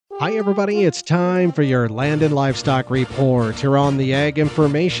Hi, everybody. It's time for your Land and Livestock Report here on the Ag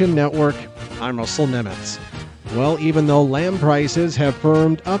Information Network. I'm Russell Nemitz. Well, even though lamb prices have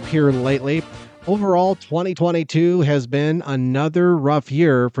firmed up here lately, overall 2022 has been another rough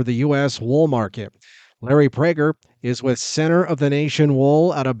year for the U.S. wool market. Larry Prager is with Center of the Nation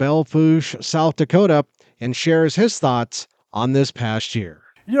Wool out of Belle Fourche, South Dakota, and shares his thoughts on this past year.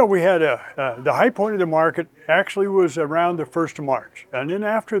 We had the high point of the market actually was around the 1st of March. And then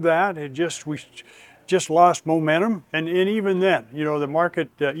after that, we just lost momentum. And even then, the market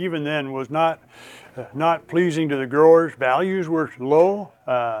even then was not pleasing to the growers. Values were low.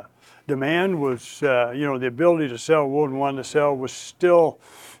 Demand was, the ability to sell wool and one to sell was still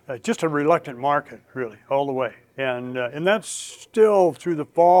just a reluctant market, really, all the way. And that's still through the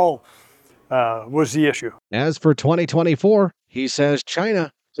fall was the issue. As for 2024, he says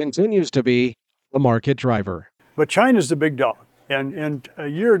China continues to be the market driver. But China's the big dog. And a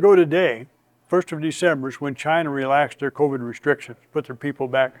year ago today, 1st of December, is when China relaxed their COVID restrictions, put their people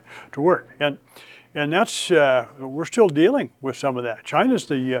back to work. And that's, we're still dealing with some of that. China's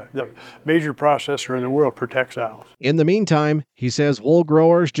the major processor in the world for textiles. In the meantime, he says wool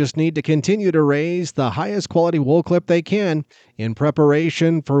growers just need to continue to raise the highest quality wool clip they can in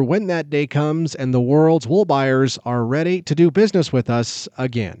preparation for when that day comes and the world's wool buyers are ready to do business with us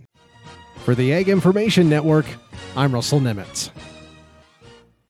again. For the Ag Information Network, I'm Russell Nemitz.